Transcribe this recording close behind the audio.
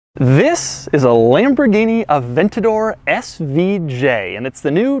This is a Lamborghini Aventador SVJ, and it's the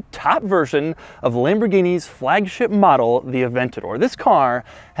new top version of Lamborghini's flagship model, the Aventador. This car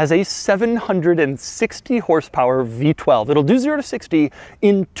has a 760 horsepower V12. It'll do 0 to 60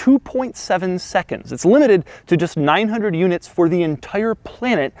 in 2.7 seconds. It's limited to just 900 units for the entire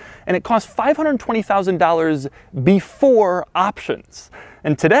planet, and it costs $520,000 before options.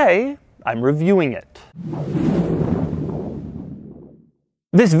 And today, I'm reviewing it.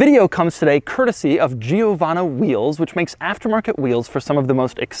 This video comes today courtesy of Giovanna Wheels, which makes aftermarket wheels for some of the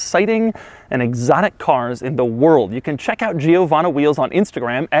most exciting and exotic cars in the world. You can check out Giovanna Wheels on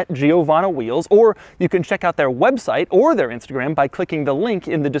Instagram at Giovanna Wheels, or you can check out their website or their Instagram by clicking the link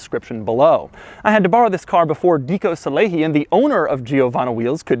in the description below. I had to borrow this car before Dico Salehi, and the owner of Giovanna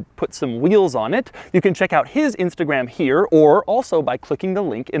Wheels, could put some wheels on it. You can check out his Instagram here, or also by clicking the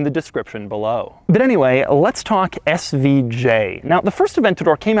link in the description below. But anyway, let's talk SVJ. Now, the first Aventador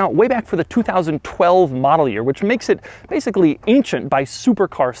came out way back for the 2012 model year, which makes it basically ancient by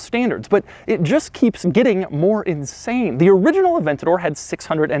supercar standards, but it just keeps getting more insane. The original Aventador had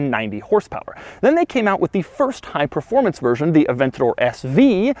 690 horsepower. Then they came out with the first high-performance version, the Aventador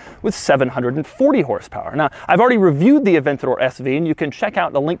SV, with 740 horsepower. Now, I've already reviewed the Aventador SV, and you can check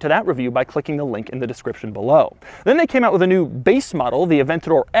out the link to that review by clicking the link in the description below. Then they came out with a new base model, the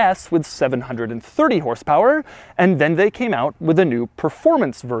Aventador S, with 730 horsepower, and then they came out with a new performance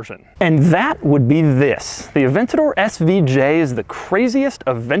version. And that would be this. The Aventador SVJ is the craziest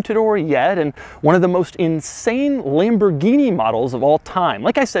Aventador yet, and one of the most insane Lamborghini models of all time.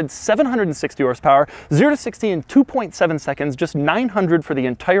 Like I said, 760 horsepower, 0 to 60 in 2.7 seconds, just 900 for the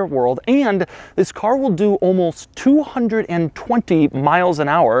entire world, and this car will do almost 220 miles an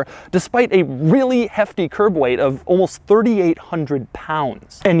hour, despite a really hefty curb weight of almost 3,800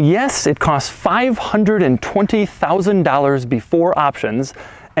 pounds. And yes, it costs $520,000 before options,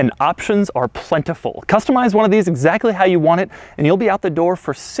 and options are plentiful. Customize one of these exactly how you want it, and you'll be out the door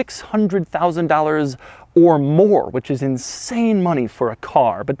for $600,000 or more, which is insane money for a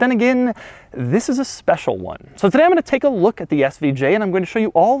car. But then again, this is a special one. So today I'm going to take a look at the SVJ, and I'm going to show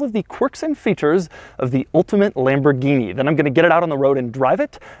you all of the quirks and features of the ultimate Lamborghini. Then I'm going to get it out on the road and drive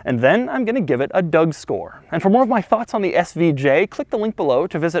it, and then I'm going to give it a Doug score. And for more of my thoughts on the SVJ, click the link below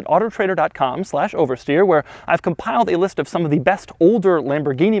to visit autotrader.com/oversteer, where I've compiled a list of some of the best older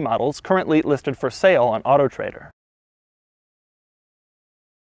Lamborghini models currently listed for sale on AutoTrader.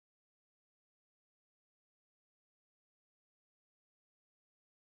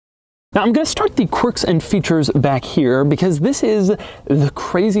 Now I'm going to start the quirks and features back here because this is the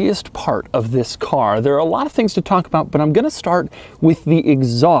craziest part of this car. There are a lot of things to talk about, but I'm going to start with the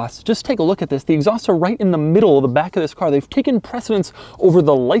exhaust. Just take a look at this. The exhausts are right in the middle of the back of this car. They've taken precedence over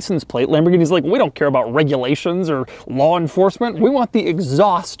the license plate. Lamborghini's like, we don't care about regulations or law enforcement. We want the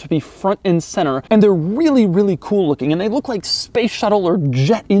exhaust to be front and center. And they're really, really cool looking. And they look like space shuttle or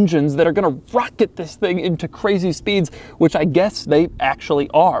jet engines that are going to rocket this thing into crazy speeds, which I guess they actually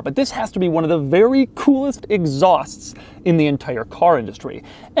are. But this has to be one of the very coolest exhausts in the entire car industry.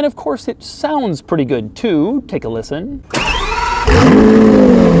 And of course, it sounds pretty good too. Take a listen.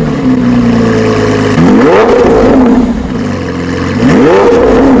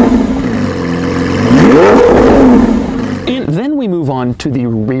 Then we move on to the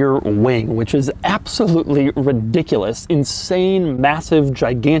rear wing, which is absolutely ridiculous, insane, massive,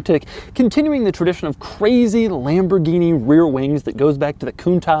 gigantic, continuing the tradition of crazy Lamborghini rear wings that goes back to the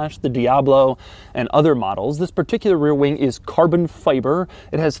Countach, the Diablo, and other models. This particular rear wing is carbon fiber.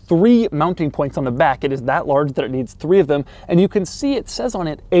 It has 3 mounting points on the back. It is that large that it needs 3 of them, and you can see it says on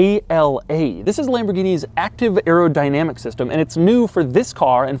it ALA. This is Lamborghini's active aerodynamic system, and it's new for this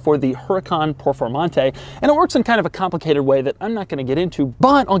car and for the Huracan Performante, and it works in kind of a complicated way that I'm not going to get into,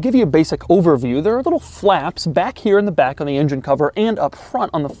 but I'll give you a basic overview. There are little flaps back here in the back on the engine cover and up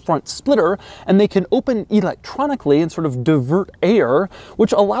front on the front splitter, and they can open electronically and sort of divert air,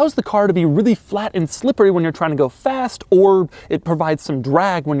 which allows the car to be really flat and slippery when you're trying to go fast, or it provides some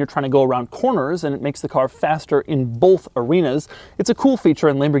drag when you're trying to go around corners, and it makes the car faster in both arenas. It's a cool feature,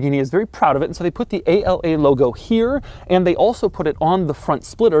 and Lamborghini is very proud of it, and so they put the ALA logo here, and they also put it on the front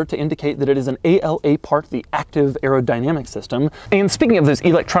splitter to indicate that it is an ALA part, the active aerodynamic system. And speaking of those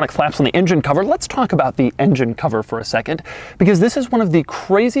electronic flaps on the engine cover, let's talk about the engine cover for a second, because this is one of the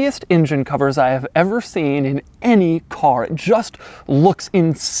craziest engine covers I have ever seen in any car. It just looks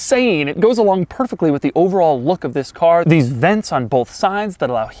insane. It goes along perfectly with the overall look of this car. These vents on both sides that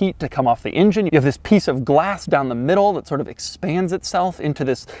allow heat to come off the engine. You have this piece of glass down the middle that sort of expands itself into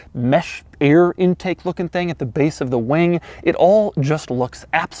this mesh air intake looking thing at the base of the wing. It all just looks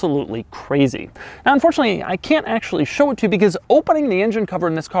absolutely crazy. Now, unfortunately, I can't actually show it to you because opening the engine cover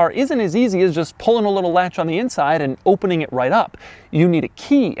in this car isn't as easy as just pulling a little latch on the inside and opening it right up. You need a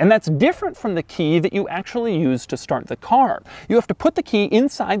key, and that's different from the key that you actually use to start the car. You have to put the key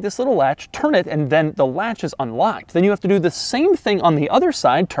inside this little latch, turn it, and then the latch is unlocked. Then you have to do the same thing on the other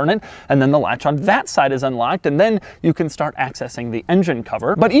side, turn it, and then the latch on that side is unlocked, and then you can start accessing the engine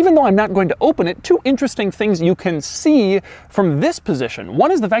cover. But even though I'm not going to open it, two interesting things you can see from this position.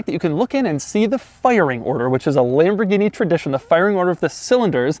 One is the fact that you can look in and see the firing order, which is a Lamborghini tradition, the firing order of the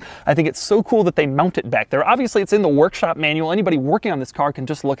cylinders. I think it's so cool that they mount it back there. Obviously, it's in the workshop manual. Anybody working on this car can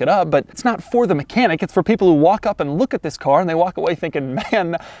just look it up, but it's not for the mechanic. It's for people who walk up and look at this car and they walk away thinking,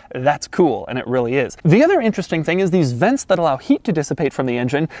 man, that's cool, and it really is. The other interesting thing is these vents that allow heat to dissipate from the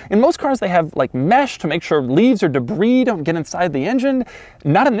engine. In most cars, they have like mesh to make sure leaves or debris don't get inside the engine.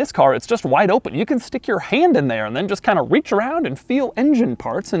 Not in this car, it's just wide open. You can stick your hand in there and then just kind of reach around and feel engine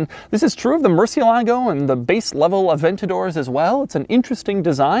parts, and this is true of the Murcielago and the base level Aventadors as well. It's an interesting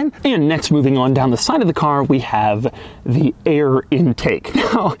design. And next, moving on down the side of the car, we have the air intake.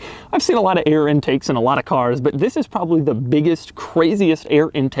 Now, I've seen a lot of air intakes in a lot of cars, but this is probably the biggest, craziest air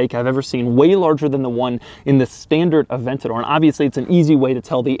intake I've ever seen, way larger than the one in the standard Aventador. And obviously, it's an easy way to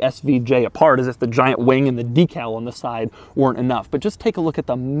tell the SVJ apart, as if the giant wing and the decal on the side weren't enough. But just take a look at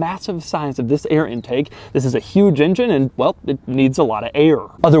the massive size of this air intake. This is a huge engine, and well, it needs a lot of air.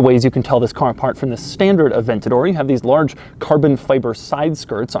 Other ways you can tell this car apart from the standard Aventador: you have these large carbon fiber side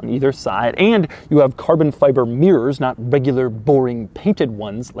skirts on either side, and you have carbon fiber mirrors, not regular boring painted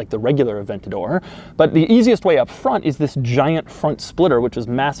ones like the regular Aventador. But the easiest way up front is this giant front splitter, which is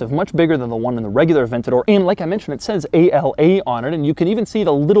massive, much bigger than the one in the regular Aventador. And like I mentioned, it says ALA on it, and you can even see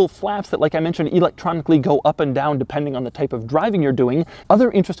the little flaps that, like I mentioned, electronically go up and down depending on the type of driving you're doing.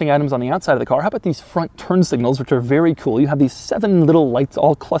 Other interesting items on the outside of the car: how about these front turn signals, which are very cool? You have these 7 little lights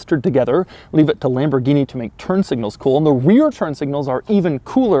all clustered together. Leave it to Lamborghini to make turn signals cool. And the rear turn signals are even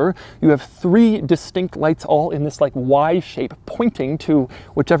cooler. You have 3 distinct lights all in this like Y shape pointing to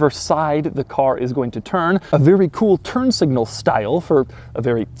whichever side the car is going to turn. A very cool turn signal style for a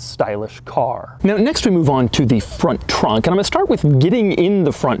very stylish car. Now, next we move on to the front trunk, and I'm going to start with getting in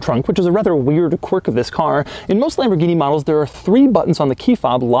the front trunk, which is a rather weird quirk of this car. In most Lamborghini models, there are 3 buttons on the key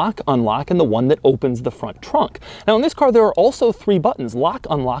fob: lock, unlock, and the one that opens the front trunk. Now, in this car, there are also 3 buttons: lock,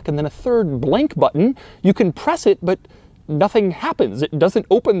 unlock, and then a third blank button. You can press it, but nothing happens. It doesn't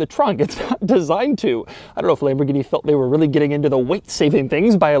open the trunk. It's not designed to. I don't know if Lamborghini felt they were really getting into the weight-saving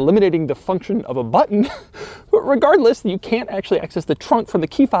things by eliminating the function of a button. But regardless, you can't actually access the trunk from the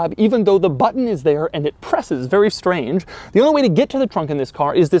key fob, even though the button is there and it presses. Very strange. The only way to get to the trunk in this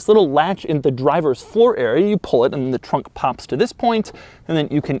car is this little latch in the driver's floor area. You pull it and the trunk pops to this point, and then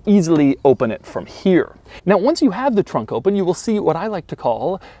you can easily open it from here. Now, once you have the trunk open, you will see what I like to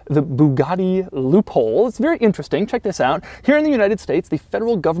call the Bugatti loophole. It's very interesting. Check this out. Here in the United States, the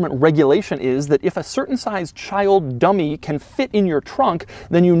federal government regulation is that if a certain size child dummy can fit in your trunk,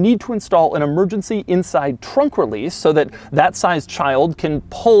 then you need to install an emergency inside trunk release so that that size child can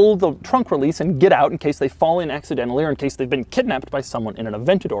pull the trunk release and get out in case they fall in accidentally or in case they've been kidnapped by someone in an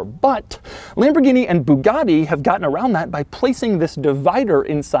Aventador. But Lamborghini and Bugatti have gotten around that by placing this divider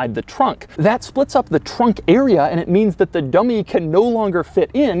inside the trunk. That splits up the trunk area, and it means that the dummy can no longer fit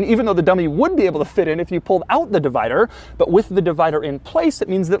in, even though the dummy would be able to fit in if you pulled out the divider. But with the divider in place, it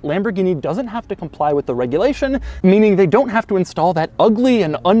means that Lamborghini doesn't have to comply with the regulation, meaning they don't have to install that ugly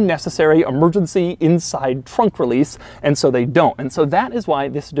and unnecessary emergency inside trunk release, and so they don't. And so that is why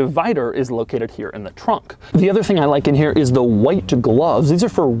this divider is located here in the trunk. The other thing I like in here is the white gloves. These are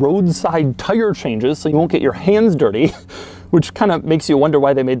for roadside tire changes, so you won't get your hands dirty. Which kind of makes you wonder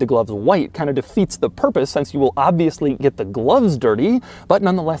why they made the gloves white. Kind of defeats the purpose, since you will obviously get the gloves dirty, but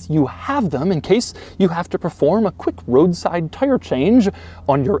nonetheless you have them in case you have to perform a quick roadside tire change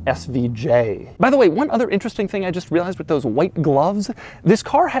on your SVJ. By the way, one other interesting thing I just realized with those white gloves: this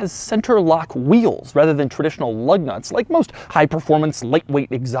car has center lock wheels rather than traditional lug nuts like most high performance,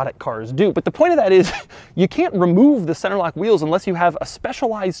 lightweight, exotic cars do. But the point of that is you can't remove the center lock wheels unless you have a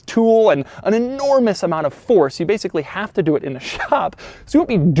specialized tool and an enormous amount of force. You basically have to do it in a shop, so you won't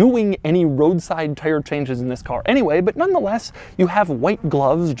be doing any roadside tire changes in this car anyway, but nonetheless, you have white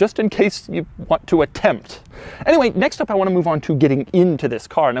gloves just in case you want to attempt. Anyway, next up I want to move on to getting into this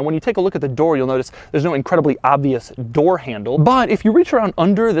car. Now, when you take a look at the door, you'll notice there's no incredibly obvious door handle, but if you reach around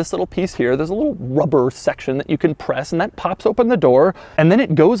under this little piece here, there's a little rubber section that you can press, and that pops open the door, and then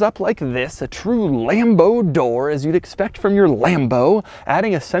it goes up like this, a true Lambo door, as you'd expect from your Lambo,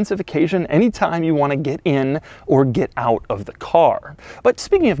 adding a sense of occasion anytime you want to get in or get out of the car. But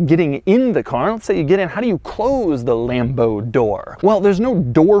speaking of getting in the car, let's say you get in, how do you close the Lambo door? Well, there's no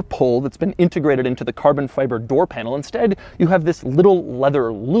door pull that's been integrated into the carbon fiber door panel. Instead, you have this little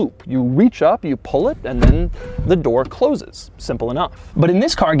leather loop. You reach up, you pull it, and then the door closes. Simple enough. But in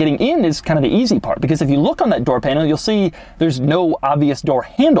this car, getting in is kind of the easy part, because if you look on that door panel, you'll see there's no obvious door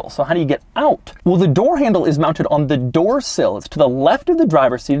handle. So how do you get out? Well, the door handle is mounted on the door sill. It's to the left of the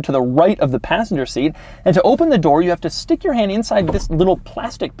driver's seat and to the right of the passenger seat. And to open the door, you have to stick your hand inside this little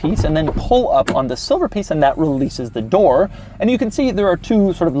plastic piece and then pull up on the silver piece, and that releases the door. And you can see there are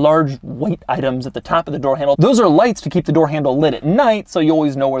two sort of large white items at the top of the door handle. Those are lights to keep the door handle lit at night, so you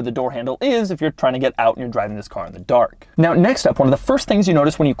always know where the door handle is if you're trying to get out and you're driving this car in the dark. Now, next up, one of the first things you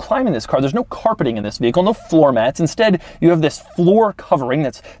notice when you climb in this car, there's no carpeting in this vehicle, no floor mats. Instead, you have this floor covering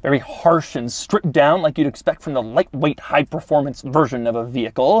that's very harsh and stripped down like you'd expect from the lightweight, high-performance version of a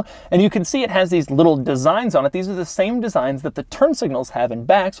vehicle. And you can see it has these little designs on it. These are the same designs that the turn signals have in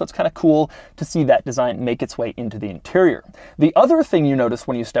back, so it's kind of cool to see that design make its way into the interior. The other thing you notice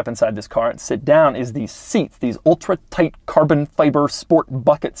when you step inside this car and sit down is these seats, these ultra-tight carbon fiber sport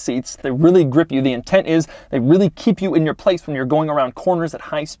bucket seats. They really grip you. The intent is they really keep you in your place when you're going around corners at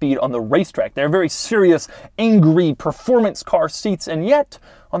high speed on the racetrack. They're very serious, angry performance car seats, and yet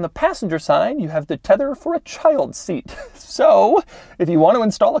on the passenger side, you have the tether for a child seat. So, if you want to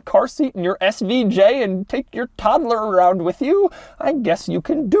install a car seat in your SVJ and take your toddler around with you, I guess you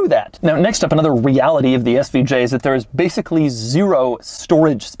can do that. Now, next up, another reality of the SVJ is that there is basically zero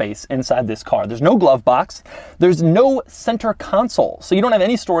storage space inside this car. There's no glove box. There's no center console, so you don't have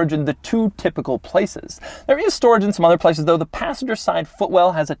any storage in the two typical places. There is storage in some other places, though. The passenger side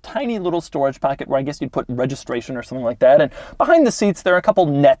footwell has a tiny little storage pocket where I guess you'd put registration or something like that, and behind the seats, there are a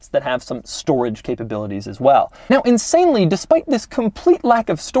couple nets that have some storage capabilities as well. Now, insanely, despite this complete lack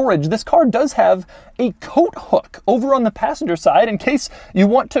of storage, this car does have a coat hook over on the passenger side in case you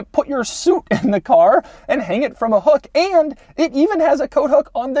want to put your suit in the car and hang it from a hook. And it even has a coat hook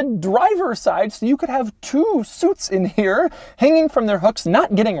on the driver's side, so you could have two suits in here hanging from their hooks,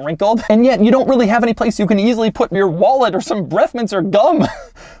 not getting wrinkled. And yet you don't really have any place you can easily put your wallet or some breath mints or gum,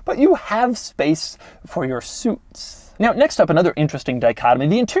 but you have space for your suits. Now, next up, another interesting dichotomy.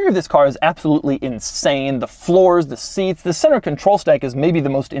 The interior of this car is absolutely insane. The floors, the seats, the center control stack is maybe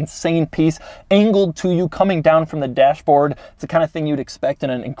the most insane piece, angled to you, coming down from the dashboard. It's the kind of thing you'd expect in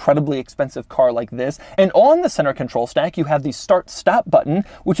an incredibly expensive car like this. And on the center control stack, you have the start-stop button,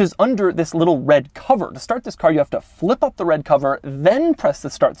 which is under this little red cover. To start this car, you have to flip up the red cover, then press the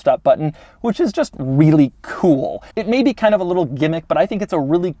start-stop button, which is just really cool. It may be kind of a little gimmick, but I think it's a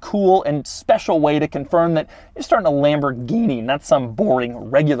really cool and special way to confirm that you're starting to Lamborghini, not some boring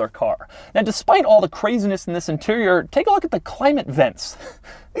regular car. Now, despite all the craziness in this interior, take a look at the climate vents.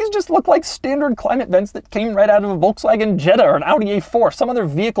 These just look like standard climate vents that came right out of a Volkswagen Jetta or an Audi A4, some other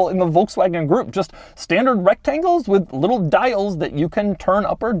vehicle in the Volkswagen group. Just standard rectangles with little dials that you can turn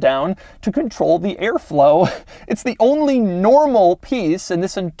up or down to control the airflow. It's the only normal piece in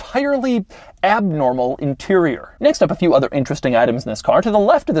this entirely abnormal interior. Next up, a few other interesting items in this car. To the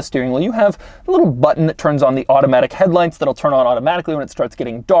left of the steering wheel, you have a little button that turns on the automatic headlights that'll turn on automatically when it starts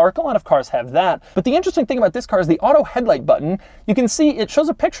getting dark. A lot of cars have that. But the interesting thing about this car is the auto headlight button. You can see it shows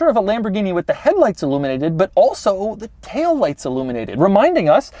a picture of a Lamborghini with the headlights illuminated, but also the tail lights illuminated, reminding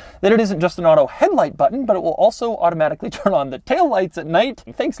us that it isn't just an auto headlight button, but it will also automatically turn on the tail lights at night.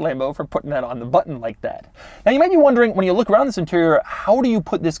 Thanks, Lambo, for putting that on the button like that. Now, you might be wondering, when you look around this interior, how do you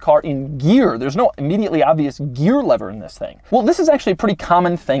put this car in gear? There's no immediately obvious gear lever in this thing. Well, this is actually a pretty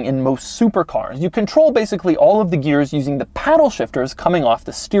common thing in most supercars. You control basically all of the gears using the paddle shifters coming off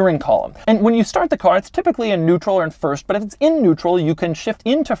the steering column. And when you start the car, it's typically in neutral or in first, but if it's in neutral, you can shift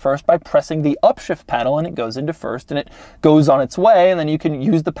into first by pressing the upshift paddle, and it goes into first and it goes on its way, and then you can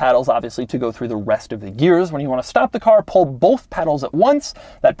use the paddles obviously to go through the rest of the gears. When you want to stop the car, pull both paddles at once.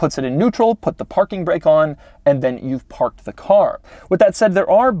 That puts it in neutral, put the parking brake on, and then you've parked the car. With that said, there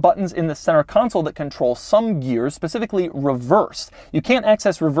are buttons in the center console that control some gears, specifically reverse. You can't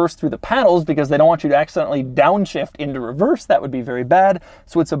access reverse through the paddles because they don't want you to accidentally downshift into reverse. That would be very bad.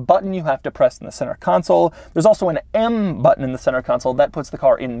 So it's a button you have to press in the center console. There's also an M button in the center console that puts the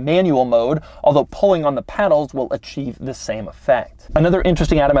car in manual mode, although pulling on the paddles will achieve the same effect. Another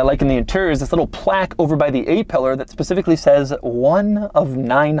interesting item I like in the interior is this little plaque over by the A-pillar that specifically says 1 of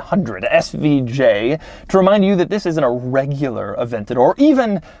 900 SVJ, to remind you that this isn't a regular Aventador, or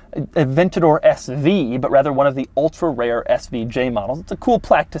even Aventador SV, but rather one of the ultra-rare SVJ models. It's a cool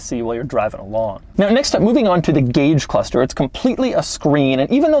plaque to see while you're driving along. Now, next up, moving on to the gauge cluster, it's completely a screen,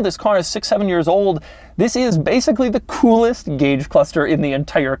 and even though this car is 6-7 years old, This is basically the coolest gauge cluster in the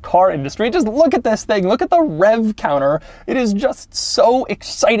entire car industry. Just look at this thing, look at the rev counter. It is just so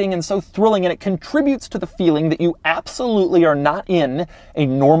exciting and so thrilling, and it contributes to the feeling that you absolutely are not in a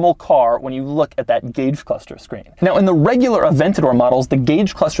normal car when you look at that gauge cluster screen. Now, in the regular Aventador models, the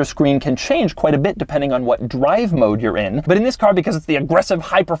gauge cluster screen can change quite a bit depending on what drive mode you're in. But in this car, because it's the aggressive,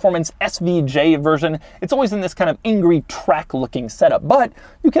 high-performance SVJ version, it's always in this kind of angry track-looking setup. But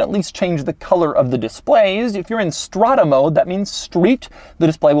you can at least change the color of the displays. If you're in Strata mode, that means street, the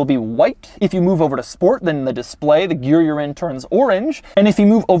display will be white. If you move over to Sport, then the display, the gear you're in, turns orange. And if you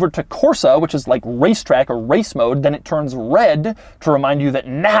move over to Corsa, which is like racetrack or race mode, then it turns red to remind you that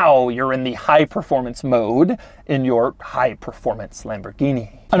now you're in the high-performance mode in your high-performance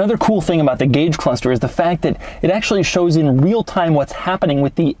Lamborghini. Another cool thing about the gauge cluster is the fact that it actually shows in real time what's happening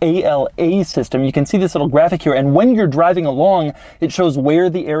with the ALA system. You can see this little graphic here, and when you're driving along, it shows where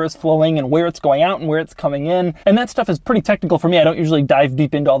the air is flowing and where it's going out and where it's coming in. And that stuff is pretty technical for me. I don't usually dive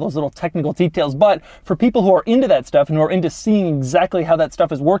deep into all those little technical details, but for people who are into that stuff and who are into seeing exactly how that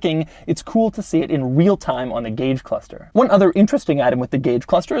stuff is working, it's cool to see it in real time on the gauge cluster. One other interesting item with the gauge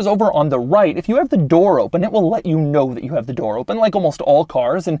cluster is over on the right. If you have the door open, it will let you know that you have the door open, like almost all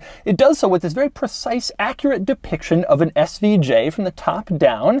cars. And it does so with this very precise, accurate depiction of an SVJ from the top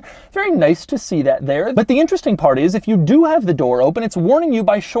down. Very nice to see that there. But the interesting part is, if you do have the door open, it's warning you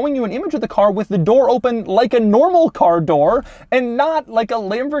by showing you an image of the car with the door open like a normal car door and not like a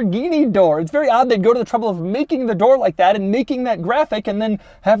Lamborghini door. It's very odd they'd go to the trouble of making the door like that and making that graphic and then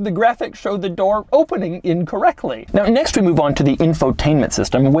have the graphic show the door opening incorrectly. Now, next we move on to the infotainment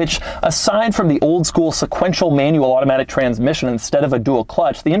system, which, aside from the old school sequential manual automatic transmission instead of a dual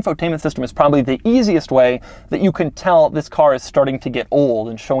clutch, the infotainment system is probably the easiest way that you can tell this car is starting to get old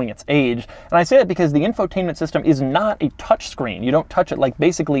and showing its age. And I say that because the infotainment system is not a touch screen. You don't touch it like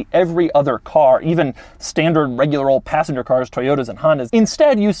basically every other car, even standard regular old passenger cars, Toyotas and Hondas.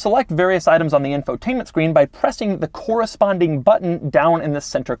 Instead, you select various items on the infotainment screen by pressing the corresponding button down in the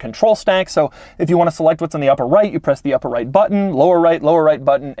center control stack. So if you want to select what's on the upper right, you press the upper right button, lower right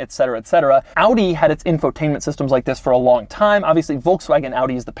button, etc., etc. Audi had its infotainment systems like this for a long time. Obviously, Volkswagen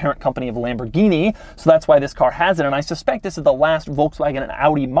Audi is the parent company of Lamborghini, so that's why this car has it, and I suspect this is the last Volkswagen and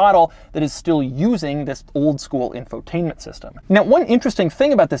Audi model that is still using this old school infotainment system. Now, one interesting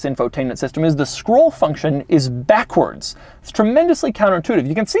thing about this infotainment system is the scroll function is backwards. It's tremendously counterintuitive.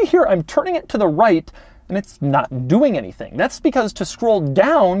 You can see here I'm turning it to the right and it's not doing anything. That's because to scroll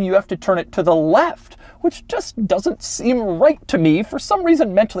down, you have to turn it to the left, which just doesn't seem right to me. For some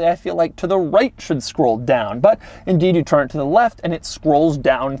reason, mentally, I feel like to the right should scroll down, but indeed you turn it to the left and it scrolls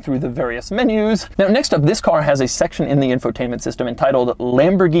down through the various menus. Now, next up, this car has a section in the infotainment system entitled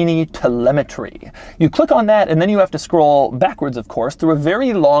Lamborghini Telemetry. You click on that and then you have to scroll backwards, of course, through a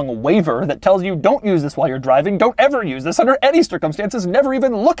very long waiver that tells you don't use this while you're driving, don't ever use this under any circumstances, never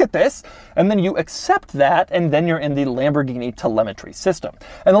even look at this, and then you accept that, and then you're in the Lamborghini Telemetry system.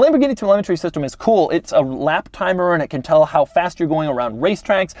 And the Lamborghini Telemetry system is cool. It's a lap timer and it can tell how fast you're going around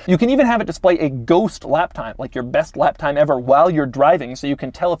racetracks. You can even have it display a ghost lap time, like your best lap time ever while you're driving, so you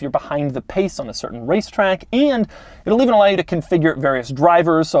can tell if you're behind the pace on a certain racetrack, and it'll even allow you to configure various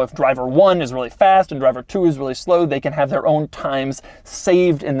drivers. So if driver 1 is really fast and driver 2 is really slow, they can have their own times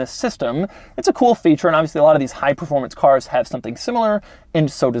saved in the system. It's a cool feature, and obviously a lot of these high performance cars have something similar, and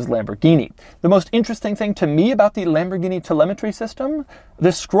so does Lamborghini. The most interesting thing to me about the Lamborghini Telemetry system, the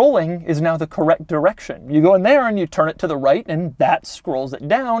scrolling is now the correct direction. You go in there and you turn it to the right and that scrolls it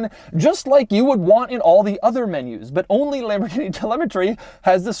down, just like you would want in all the other menus, but only Lamborghini Telemetry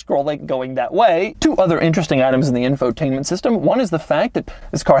has the scrolling going that way. Two other interesting items in the infotainment system. One is the fact that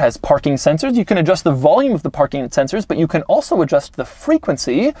this car has parking sensors. You can adjust the volume of the parking sensors, but you can also adjust the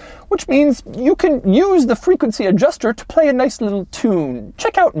frequency, which means you can use the frequency adjuster to play a nice little tune.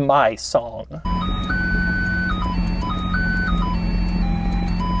 Check out my song.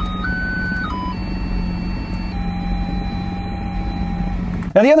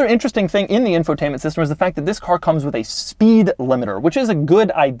 Now, the other interesting thing in the infotainment system is the fact that this car comes with a speed limiter, which is a good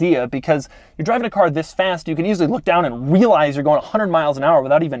idea because you're driving a car this fast, you can easily look down and realize you're going 100 miles an hour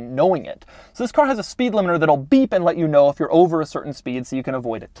without even knowing it. So this car has a speed limiter that'll beep and let you know if you're over a certain speed so you can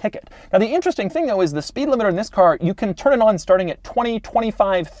avoid a ticket. Now, the interesting thing, though, is the speed limiter in this car, you can turn it on starting at 20,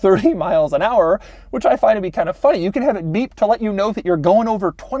 25, 30 miles an hour, which I find to be kind of funny. You can have it beep to let you know that you're going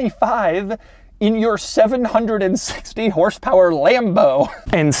over 25 in your 760 horsepower Lambo.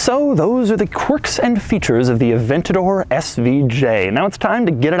 And so those are the quirks and features of the Aventador SVJ. Now it's time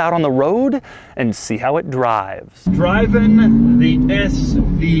to get it out on the road and see how it drives. Driving the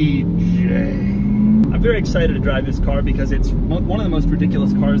SVJ. I'm very excited to drive this car because it's one of the most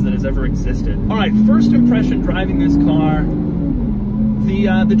ridiculous cars that has ever existed. All right, first impression driving this car.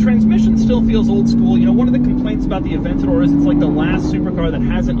 The transmission still feels old school. You know, one of the complaints about the Aventador is it's like the last supercar that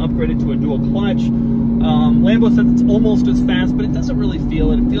hasn't upgraded to a dual clutch. Lambo says it's almost as fast, but it doesn't really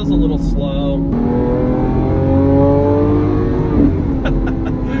feel it. It feels a little slow.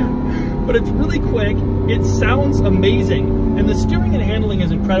 But it's really quick. It sounds amazing. And the steering and handling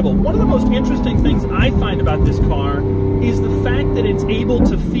is incredible. One of the most interesting things I find about this car is the fact that it's able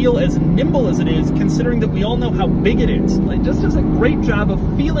to feel as nimble as it is, considering that we all know how big it is. It just does a great job of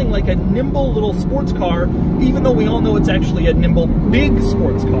feeling like a nimble little sports car, even though we all know it's actually a nimble big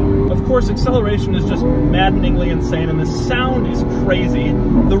sports car. Of course, acceleration is just maddeningly insane, and the sound is crazy.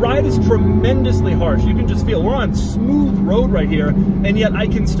 The ride is tremendously harsh. You can just feel, we're on smooth road right here, and yet I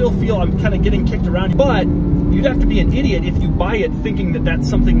can still feel I'm kind of getting kicked around. But you'd have to be an idiot if you buy it thinking that that's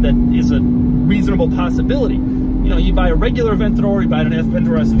something that is a reasonable possibility. You know, you buy a regular Aventador, you buy an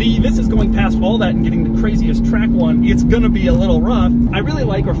Aventador SV, this is going past all that and getting the craziest track one. It's gonna be a little rough. I really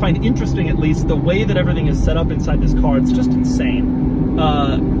like, or find interesting at least, the way that everything is set up inside this car. It's just insane.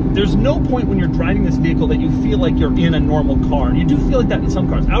 There's no point when you're driving this vehicle that you feel like you're in a normal car. You do feel like that in some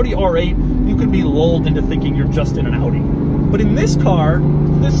cars. Audi R8, you can be lulled into thinking you're just in an Audi. But in this car,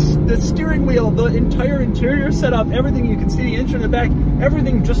 the steering wheel, the entire interior setup, everything, you can see the engine in the back,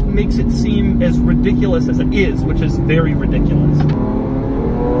 everything just makes it seem as ridiculous as it is, which is very ridiculous.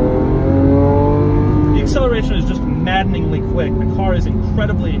 The acceleration is just maddeningly quick. The car is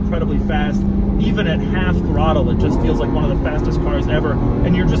incredibly, incredibly fast. Even at half throttle, it just feels like one of the fastest cars ever,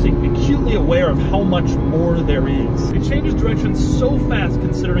 and you're just acutely aware of how much more there is. It changes direction so fast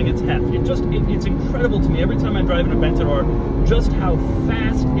considering its heft. It's incredible to me every time I drive an Aventador just how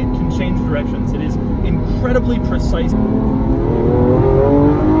fast it can change directions. It is incredibly precise.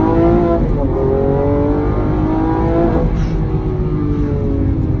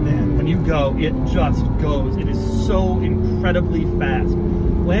 Man, when you go, it just goes. It is so incredibly fast.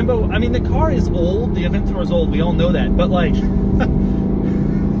 Lambo, I mean, the car is old, the Aventador is old, we all know that, but like, if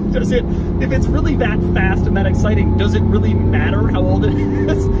it's really that fast and that exciting, does it really matter how old it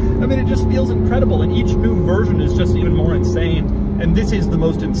is? I mean, it just feels incredible, and each new version is just even more insane, and this is the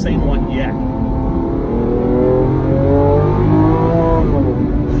most insane one yet.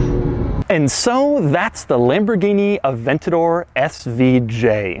 And so that's the Lamborghini Aventador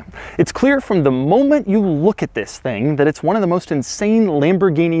SVJ. It's clear from the moment you look at this thing that it's one of the most insane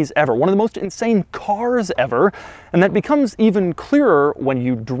Lamborghinis ever, one of the most insane cars ever, and that becomes even clearer when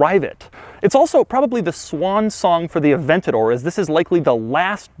you drive it. It's also probably the swan song for the Aventador, as this is likely the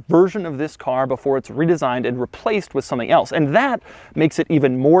last version of this car before it's redesigned and replaced with something else, and that makes it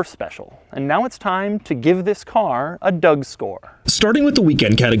even more special. And now it's time to give this car a Doug score. Starting with the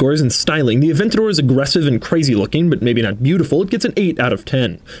weekend categories and styling, the Aventador is aggressive and crazy looking, but maybe not beautiful. It gets an 8 out of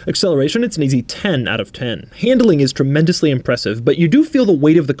 10. Acceleration, it's an easy 10 out of 10. Handling is tremendously impressive, but you do feel the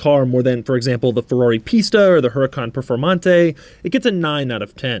weight of the car more than, for example, the Ferrari Pista or the Huracan Performante. It gets a 9 out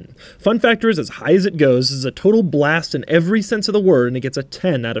of 10. Fun factor is as high as it goes. This is a total blast in every sense of the word, and it gets a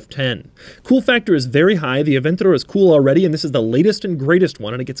 10 out of 10. Cool factor is very high. The Aventador is cool already, and this is the latest and greatest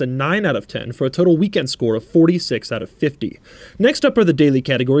one, and it gets a 9 out of 10 for a total weekend score of 46 out of 50. Next up are the daily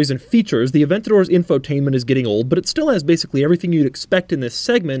categories and features. The Aventador's infotainment is getting old, but it still has basically everything you'd expect in this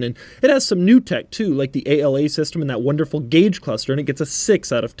segment, and it has some new tech too, like the ALA system and that wonderful gauge cluster, and it gets a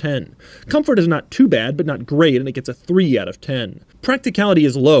 6 out of 10. Comfort is not too bad, but not great, and it gets a 3 out of 10. Practicality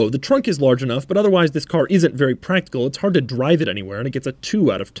is low. The trunk is large enough, but otherwise this car isn't very practical. It's hard to drive it anywhere, and it gets a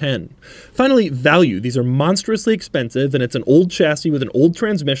 2 out of 10. Finally, value. These are monstrously expensive, and it's an old chassis with an old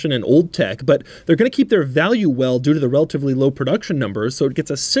transmission and old tech, but they're going to keep their value well due to the relatively low production numbers, so it gets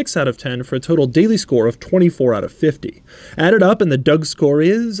a 6 out of 10 for a total daily score of 24 out of 50. Added up, and the Doug score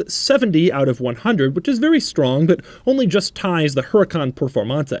is 70 out of 100, which is very strong, but only just ties the Huracan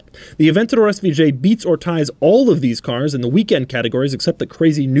Performante. The Aventador SVJ beats or ties all of these cars in the weekend categories except the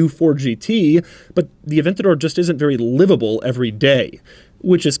crazy new Ford GT, but the Aventador just isn't very livable every day,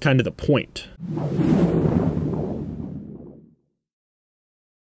 which is kind of the point.